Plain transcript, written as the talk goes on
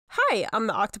Hi, I'm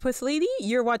the Octopus Lady,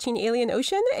 you're watching Alien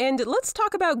Ocean, and let's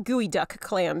talk about Geoduck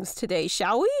clams today,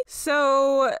 shall we?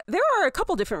 So, there are a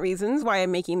couple different reasons why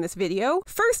I'm making this video.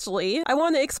 Firstly, I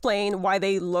want to explain why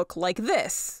they look like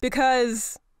this,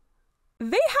 because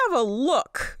they have a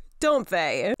look, don't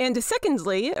they? And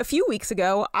secondly, a few weeks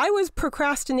ago, I was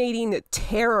procrastinating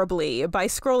terribly by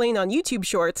scrolling on YouTube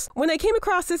Shorts when I came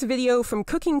across this video from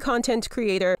cooking content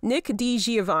creator Nick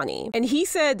DiGiovanni. And he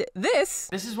said this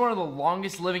is one of the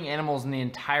longest living animals in the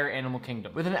entire animal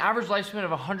kingdom, with an average lifespan of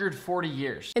 140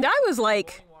 years. And I was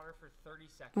like,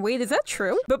 wait, is that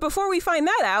true? But before we find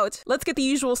that out, let's get the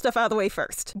usual stuff out of the way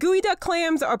first. Geoduck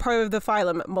clams are part of the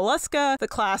phylum Mollusca, the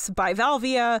class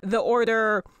Bivalvia, the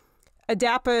order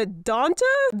Adapodonta,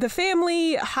 the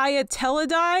family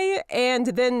Hyatelidae, and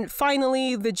then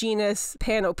finally the genus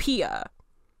Panopea.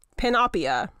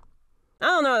 Panopea. I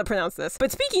don't know how to pronounce this.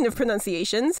 But speaking of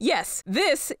pronunciations, yes,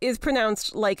 this is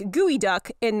pronounced like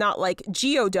geoduck and not like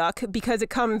geoduck because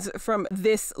it comes from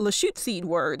this Lushootseed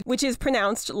word, which is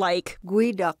pronounced like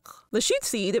geoduck.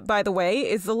 Lushootseed, by the way,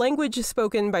 is the language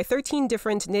spoken by 13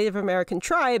 different Native American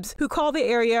tribes who call the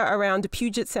area around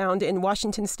Puget Sound in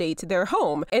Washington state their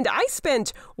home. And I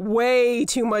spent way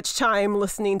too much time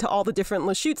listening to all the different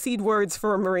Lushootseed words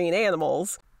for marine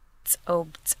animals. Tsob,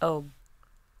 tsob.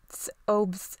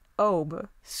 Tsob, tsob.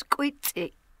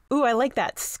 Squeetsy. Ooh, I like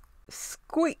that.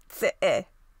 Squeetsy.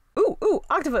 Ooh,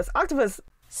 octopus, octopus.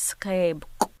 Scabe.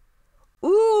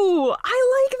 Ooh,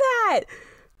 I like that.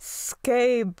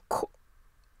 Scabe.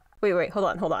 Wait, hold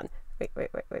on.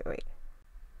 Wait.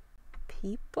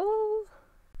 People?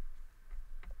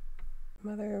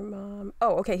 Mother, mom.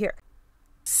 Oh, okay, here.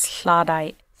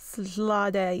 Slodite.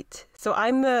 So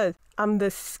I'm the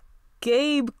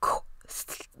Scabe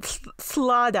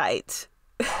Slodite.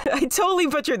 I totally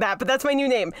butchered that, but that's my new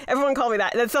name. Everyone call me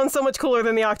that. That sounds so much cooler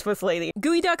than the Octopus Lady.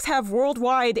 Geoducks have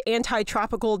worldwide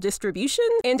anti-tropical distribution,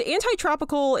 and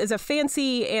anti-tropical is a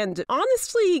fancy and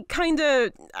honestly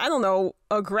kinda, I don't know,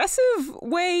 aggressive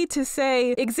way to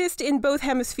say exist in both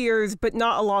hemispheres but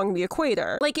not along the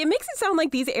equator. Like, it makes it sound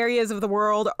like these areas of the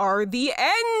world are the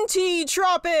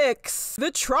anti-tropics!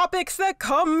 The tropics that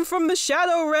come from the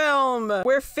shadow realm,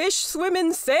 where fish swim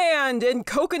in sand and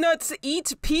coconuts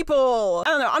eat people.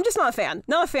 I don't know, I'm just not a fan.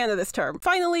 Not a fan of this term.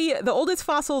 Finally, the oldest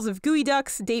fossils of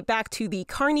geoducks date back to the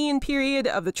Carnian period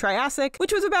of the Triassic,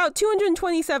 which was about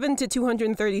 227 to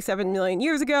 237 million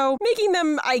years ago, making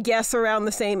them, I guess, around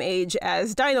the same age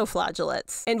as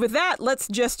dinoflagellates. And with that, let's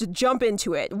just jump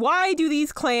into it. Why do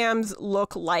these clams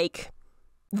look like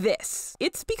this?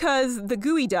 It's because the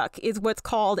geoduck is what's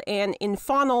called an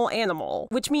infaunal animal,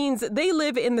 which means they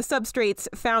live in the substrates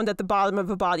found at the bottom of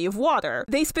a body of water.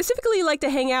 They specifically like to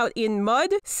hang out in mud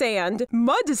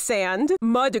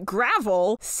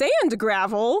gravel, sand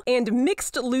gravel, and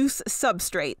mixed loose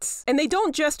substrates. And they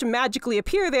don't just magically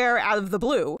appear there out of the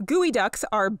blue. Geoducks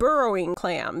are burrowing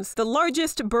clams, the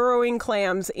largest burrowing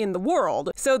clams in the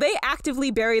world, so they actively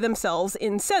bury themselves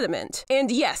in sediment. And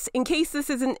yes, in case this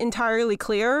isn't entirely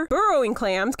clear, burrowing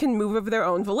clams can move of their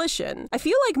own volition. I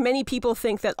feel like many people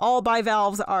think that all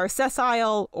bivalves are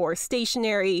sessile or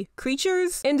stationary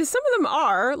creatures, and some of them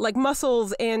are, like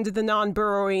mussels and the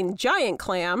non-burrowing giant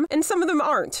clam, and some of them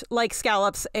aren't, like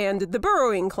scallops and the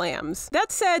burrowing clams.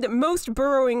 That said, most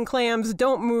burrowing clams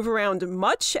don't move around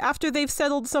much after they've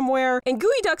settled somewhere, and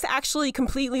geoducks actually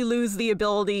completely lose the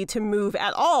ability to move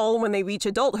at all when they reach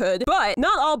adulthood, but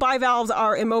not all bivalves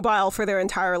are immobile for their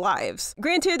entire lives.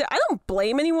 Granted, I don't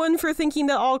blame anyone for thinking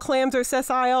that all clams are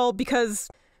sessile because,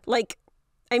 like,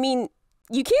 I mean,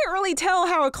 you can't really tell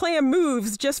how a clam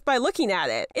moves just by looking at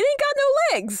it. It ain't got no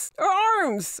legs, or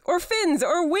arms, or fins,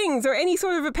 or wings, or any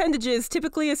sort of appendages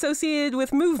typically associated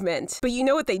with movement. But you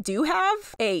know what they do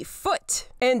have? A foot.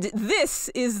 And this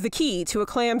is the key to a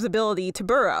clam's ability to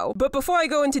burrow. But before I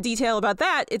go into detail about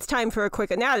that, it's time for a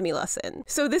quick anatomy lesson.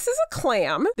 So this is a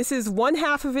clam. This is one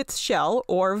half of its shell,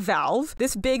 or valve.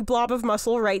 This big blob of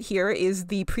muscle right here is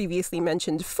the previously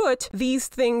mentioned foot. These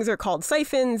things are called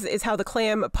siphons, is how the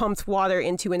clam pumps water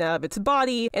into and out of its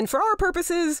body. And for our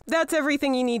purposes, that's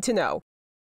everything you need to know.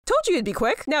 Told you it'd be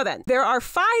quick. Now then, there are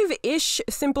 5-ish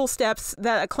simple steps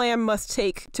that a clam must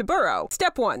take to burrow.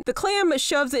 Step 1, the clam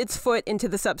shoves its foot into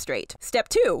the substrate. Step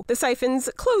 2, the siphons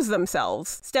close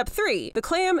themselves. Step 3, the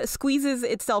clam squeezes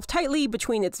itself tightly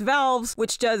between its valves,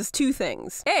 which does 2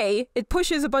 things. A, it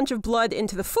pushes a bunch of blood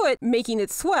into the foot, making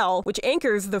it swell, which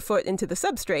anchors the foot into the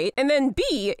substrate. And then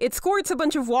B, it squirts a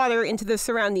bunch of water into the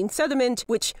surrounding sediment,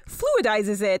 which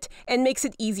fluidizes it and makes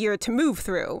it easier to move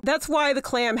through. That's why the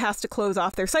clam has to close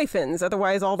off their siphons siphons,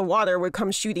 otherwise all the water would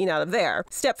come shooting out of there.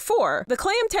 Step 4. The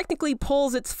clam technically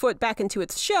pulls its foot back into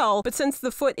its shell, but since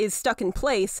the foot is stuck in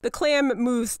place, the clam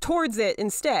moves towards it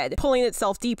instead, pulling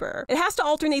itself deeper. It has to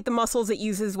alternate the muscles it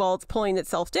uses while it's pulling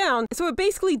itself down, so it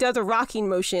basically does a rocking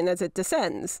motion as it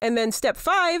descends. And then step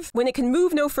 5, when it can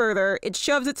move no further, it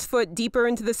shoves its foot deeper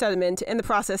into the sediment and the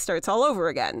process starts all over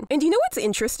again. And you know what's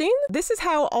interesting? This is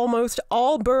how almost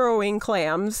all burrowing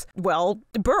clams, well,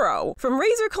 burrow. From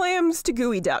razor clams to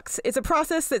geoducks, it's a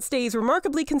process that stays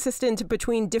remarkably consistent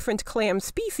between different clam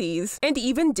species and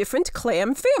even different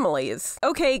clam families.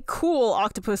 Okay, cool,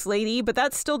 octopus lady, but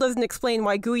that still doesn't explain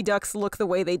why geoducks look the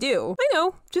way they do. I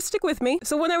know, just stick with me.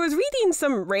 So when I was reading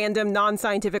some random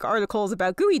non-scientific articles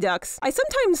about geoducks, I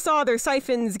sometimes saw their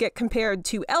siphons get compared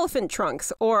to elephant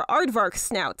trunks or aardvark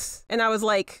snouts, and I was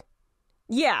like,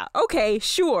 yeah, okay,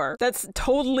 sure. That's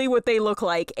totally what they look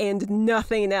like and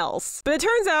nothing else. But it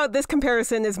turns out this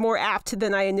comparison is more apt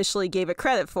than I initially gave it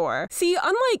credit for. See,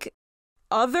 unlike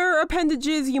other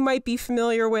appendages you might be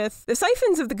familiar with, the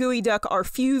siphons of the geoduck are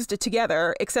fused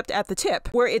together except at the tip,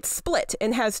 where it's split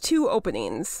and has 2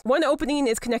 openings. One opening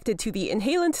is connected to the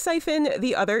inhalant siphon,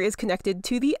 the other is connected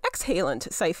to the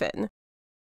exhalant siphon.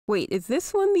 Wait, is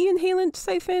this one the inhalant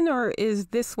siphon, or is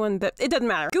this one the... It doesn't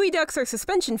matter. Geoducks are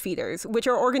suspension feeders, which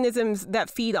are organisms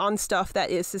that feed on stuff that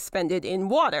is suspended in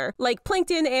water, like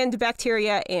plankton and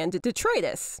bacteria and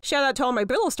detritus. Shout out to all my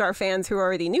Brittlestar fans who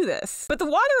already knew this. But the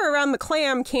water around the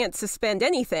clam can't suspend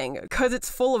anything, because it's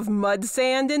full of mud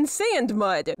sand and sand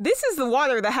mud. This is the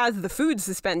water that has the food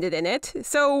suspended in it,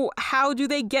 so how do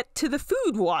they get to the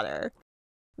food water?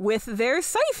 With their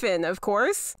siphon, of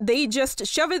course. They just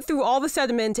shove it through all the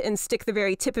sediment and stick the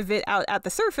very tip of it out at the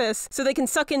surface so they can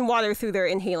suck in water through their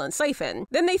inhalant siphon.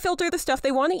 Then they filter the stuff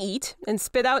they want to eat and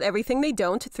spit out everything they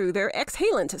don't through their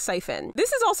exhalant siphon.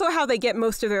 This is also how they get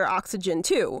most of their oxygen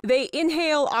too. They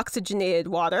inhale oxygenated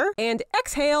water and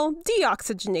exhale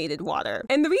deoxygenated water.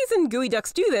 And the reason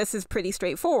geoducks do this is pretty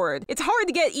straightforward. It's hard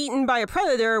to get eaten by a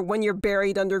predator when you're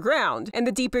buried underground, and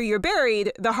the deeper you're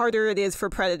buried, the harder it is for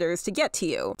predators to get to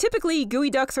you. Typically,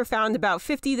 geoducks are found about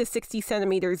 50 to 60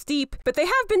 centimeters deep, but they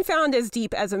have been found as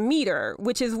deep as a meter,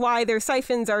 which is why their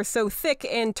siphons are so thick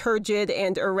and turgid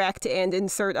and erect and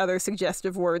insert other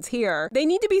suggestive words here. They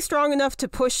need to be strong enough to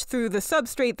push through the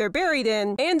substrate they're buried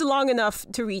in and long enough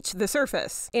to reach the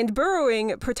surface. And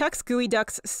burrowing protects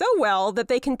geoducks so well that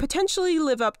they can potentially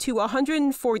live up to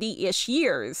 140-ish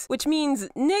years, which means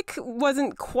Nick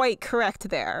wasn't quite correct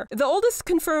there. The oldest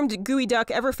confirmed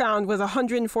geoduck ever found was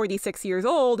 146 years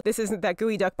old. This isn't that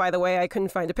geoduck, by the way, I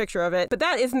couldn't find a picture of it, but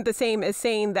that isn't the same as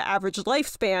saying the average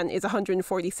lifespan is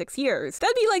 146 years.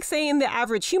 That'd be like saying the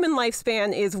average human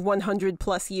lifespan is 100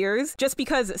 plus years, just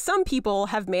because some people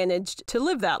have managed to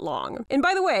live that long. And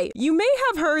by the way, you may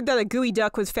have heard that a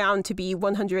geoduck was found to be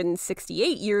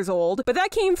 168 years old, but that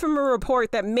came from a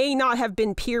report that may not have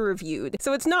been peer-reviewed,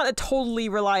 so it's not a totally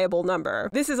reliable number.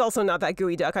 This is also not that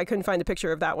geoduck, I couldn't find a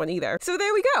picture of that one either. So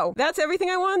there we go. That's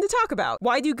everything I wanted to talk about.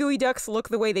 Why do geoducks look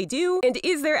the way they do, and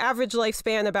is their average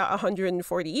lifespan about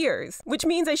 140 years? Which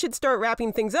means I should start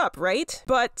wrapping things up, right?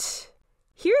 But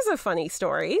here's a funny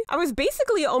story. I was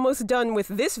basically almost done with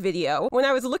this video when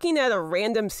I was looking at a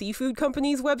random seafood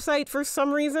company's website for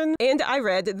some reason, and I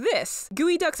read this.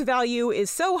 Geoduck's value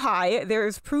is so high,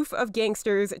 there's proof of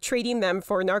gangsters trading them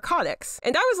for narcotics.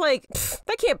 And I was like,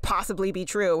 that can't possibly be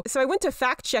true. So I went to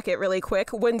fact check it really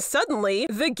quick when suddenly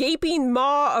the gaping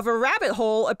maw of a rabbit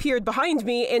hole appeared behind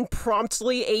me and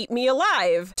promptly ate me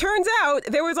alive. Turns out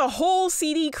there was a whole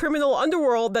seedy criminal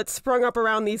underworld that sprung up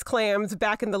around these clams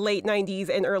back in the late 90s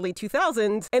and early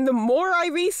 2000s, and the more I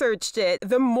researched it,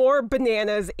 the more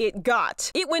bananas it got.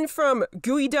 It went from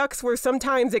geoducks were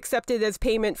sometimes accepted as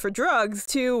payment for drugs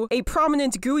to a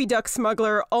prominent geoduck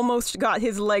smuggler almost got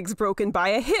his legs broken by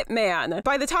a hitman.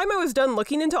 By the time I was done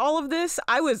looking into all of this,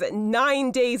 I was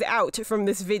 9 days out from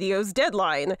this video's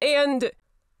deadline, and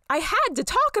I had to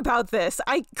talk about this.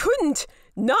 I couldn't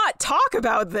not talk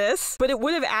about this, but it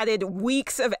would have added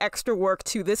weeks of extra work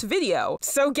to this video.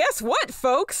 So guess what,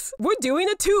 folks? We're doing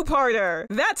a 2-parter.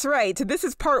 That's right, this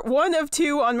is part 1 of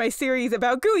 2 on my series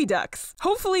about geoducks.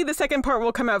 Hopefully the second part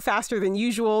will come out faster than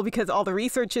usual because all the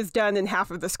research is done and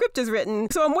half of the script is written,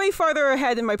 so I'm way farther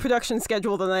ahead in my production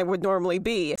schedule than I would normally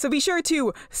be. So be sure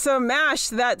to smash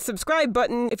that subscribe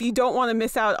button if you don't want to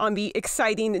miss out on the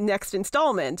exciting next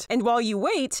installment. And while you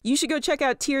wait, you should go check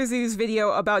out Tierzoo's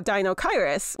video about dino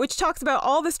Dinocyrus, which talks about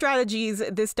all the strategies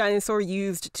this dinosaur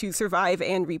used to survive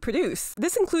and reproduce.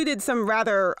 This included some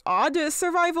rather odd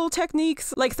survival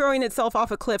techniques, like throwing itself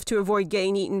off a cliff to avoid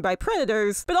getting eaten by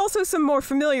predators, but also some more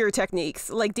familiar techniques,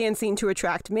 like dancing to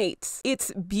attract mates.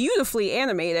 It's beautifully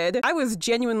animated. I was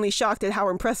genuinely shocked at how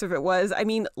impressive it was. I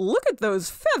mean, look at those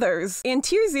feathers! And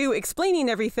Tirzu explaining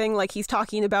everything like he's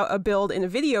talking about a build in a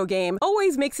video game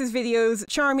always makes his videos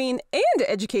charming and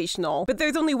educational. But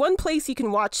there's only one place you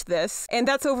can watch this, and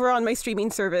that's over on my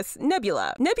streaming service,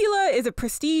 Nebula. Nebula is a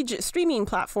prestige streaming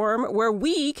platform where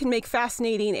we can make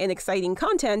fascinating and exciting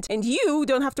content, and you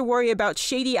don't have to worry about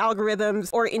shady algorithms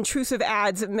or intrusive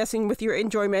ads messing with your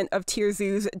enjoyment of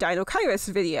Tirzu's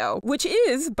Dinocyrus video, which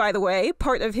is, by the way,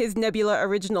 part of his Nebula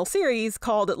original series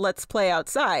called Let's Play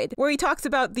Outside, where he talks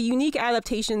about the unique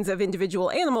adaptations of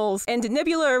individual animals, and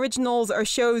Nebula originals are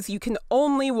shows you can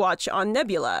only watch on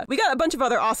Nebula. We got a bunch of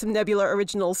other awesome Nebula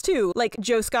originals too, like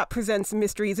Joe Scott Presents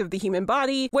Mysteries of the Human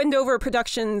Body, Wendover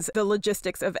Productions' The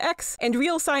Logistics of X, and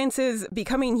Real Science's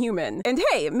Becoming Human. And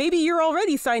hey, maybe you're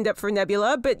already signed up for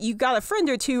Nebula, but you got a friend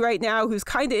or two right now who's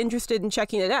kinda interested in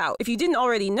checking it out. If you didn't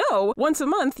already know, once a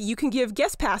month you can give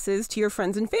guest passes to your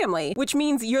friends and family, which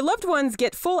means your loved ones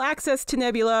get full access to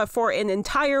Nebula for an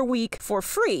entire week for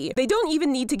free. They don't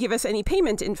even need to give us any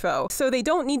payment info, so they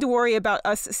don't need to worry about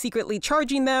us secretly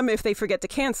charging them if they forget to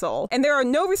cancel. And there are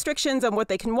no restrictions on what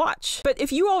they can watch. But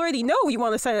if you already know you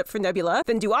want to sign up for Nebula,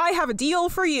 then do I have a deal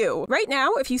for you? Right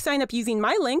now, if you sign up using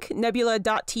my link,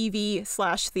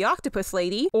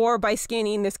 nebula.tv/theoctopuslady, or by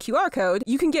scanning this QR code,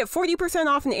 you can get 40%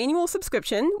 off an annual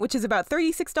subscription, which is about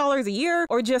 $36 a year,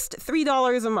 or just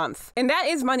 $3 a month. And that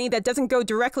is money that doesn't go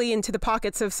directly into the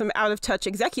pockets of some out-of-touch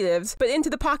executives, but into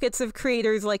the pockets of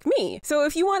creators like me. So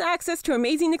if you want access to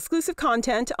amazing exclusive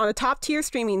content on a top-tier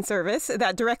streaming service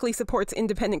that directly supports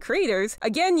independent creators,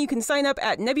 again, you can sign up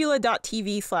at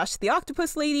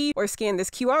nebula.tv/theoctopuslady, or scan this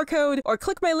QR code, or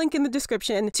click my link in the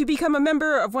description to become a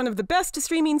member of one of the best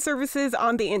streaming services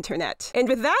on the internet. And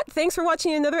with that, thanks for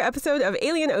watching another episode of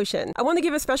Alien Ocean. I want to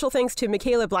give a special thanks to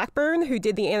Mikaila Blackburn, who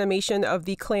did the animation of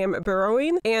the clam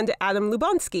burrowing, and Adam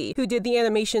Lubanski, who did the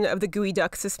animation of the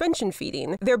geoduck suspension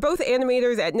feeding. They're both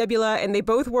animators at Nebula, and they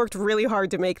both worked really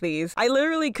hard to make these. I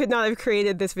literally could not have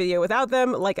created this video without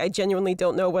them. Like, I genuinely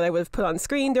don't know what I would have put on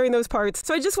screen during those parts,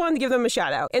 so I just wanted to give them a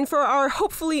shout out. And for our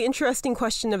hopefully interesting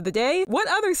question of the day, what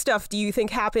other stuff do you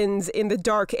think happens in the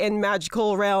dark and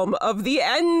magical realm of the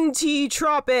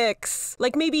anti-tropics?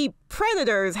 Like maybe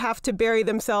predators have to bury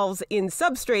themselves in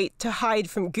substrate to hide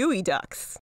from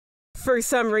geoducks for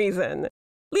some reason.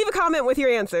 Leave a comment with your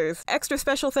answers. Extra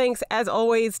special thanks, as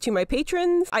always, to my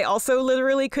patrons. I also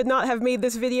literally could not have made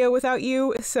this video without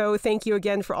you, so thank you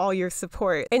again for all your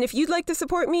support. And if you'd like to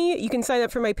support me, you can sign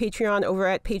up for my Patreon over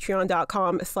at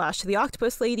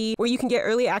patreon.com/theoctopuslady, where you can get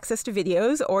early access to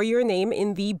videos or your name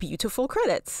in the beautiful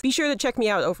credits. Be sure to check me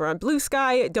out over on Blue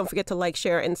Sky. Don't forget to like,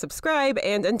 share, and subscribe.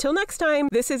 And until next time,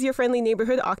 this is your friendly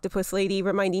neighborhood octopus lady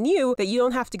reminding you that you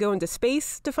don't have to go into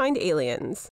space to find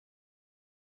aliens.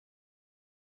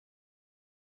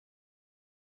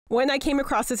 When I came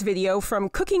across this video from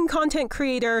cooking content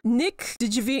creator Nick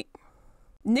DiGiovanni,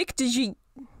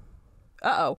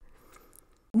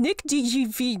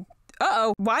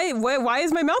 why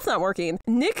is my mouth not working?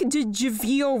 Nick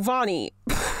DiGiovanni.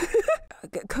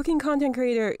 Cooking content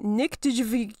creator Nick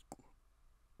DiGiovanni.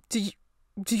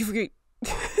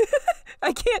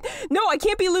 I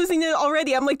can't be losing it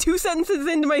already. I'm like 2 sentences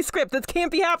into my script. That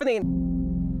can't be happening.